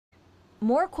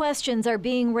More questions are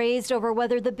being raised over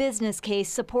whether the business case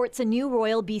supports a new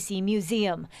Royal B.C.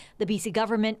 museum. The B.C.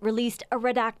 government released a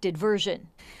redacted version.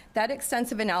 That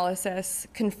extensive analysis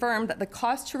confirmed that the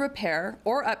cost to repair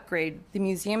or upgrade the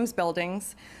museum's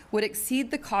buildings would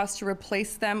exceed the cost to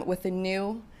replace them with a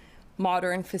new,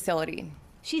 modern facility.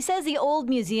 She says the old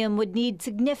museum would need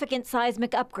significant seismic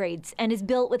upgrades and is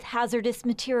built with hazardous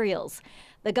materials.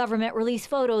 The government released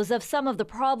photos of some of the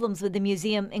problems with the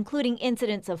museum, including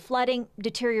incidents of flooding,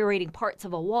 deteriorating parts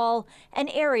of a wall, and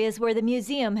areas where the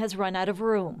museum has run out of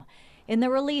room. In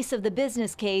the release of the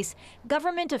business case,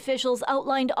 government officials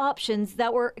outlined options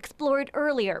that were explored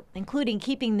earlier, including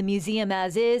keeping the museum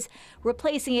as is,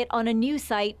 replacing it on a new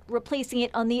site, replacing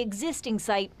it on the existing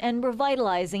site, and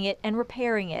revitalizing it and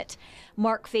repairing it.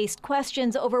 Mark faced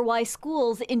questions over why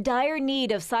schools in dire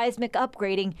need of seismic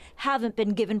upgrading haven't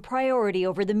been given priority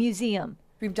over the museum.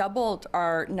 We've doubled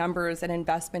our numbers and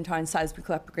investment on seismic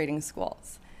upgrading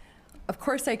schools. Of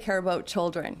course, I care about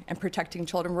children and protecting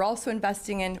children. We're also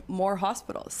investing in more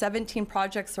hospitals. 17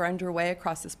 projects are underway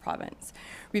across this province.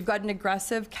 We've got an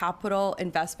aggressive capital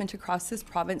investment across this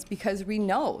province because we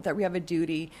know that we have a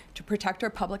duty to protect our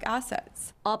public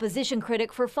assets. Opposition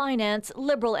critic for finance,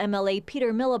 Liberal MLA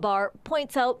Peter Millibar,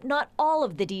 points out not all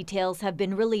of the details have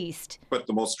been released. But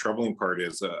the most troubling part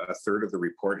is a third of the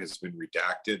report has been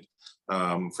redacted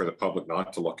for the public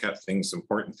not to look at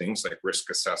important things like risk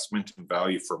assessment and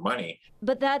value for money.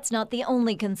 But that's not the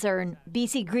only concern.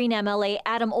 BC Green MLA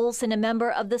Adam Olsen, a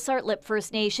member of the Sartlip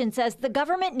First Nation, says the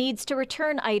government needs to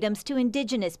return items to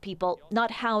Indigenous people,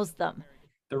 not house them.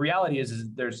 The reality is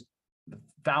there's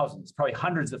thousands, probably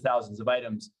hundreds of thousands of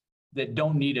items that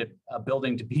don't need a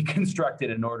building to be constructed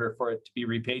in order for it to be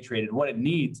repatriated. What it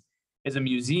needs is a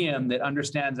museum that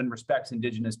understands and respects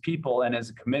Indigenous people and has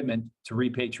a commitment to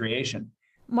repatriation.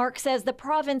 Mark says the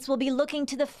province will be looking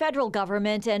to the federal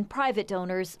government and private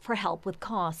donors for help with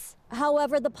costs.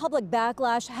 However, the public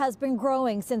backlash has been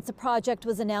growing since the project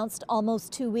was announced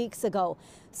almost 2 weeks ago.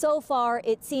 So far,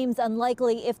 it seems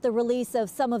unlikely if the release of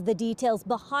some of the details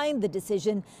behind the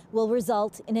decision will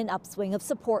result in an upswing of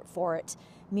support for it.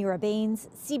 Mira Baines,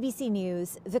 CBC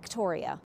News, Victoria.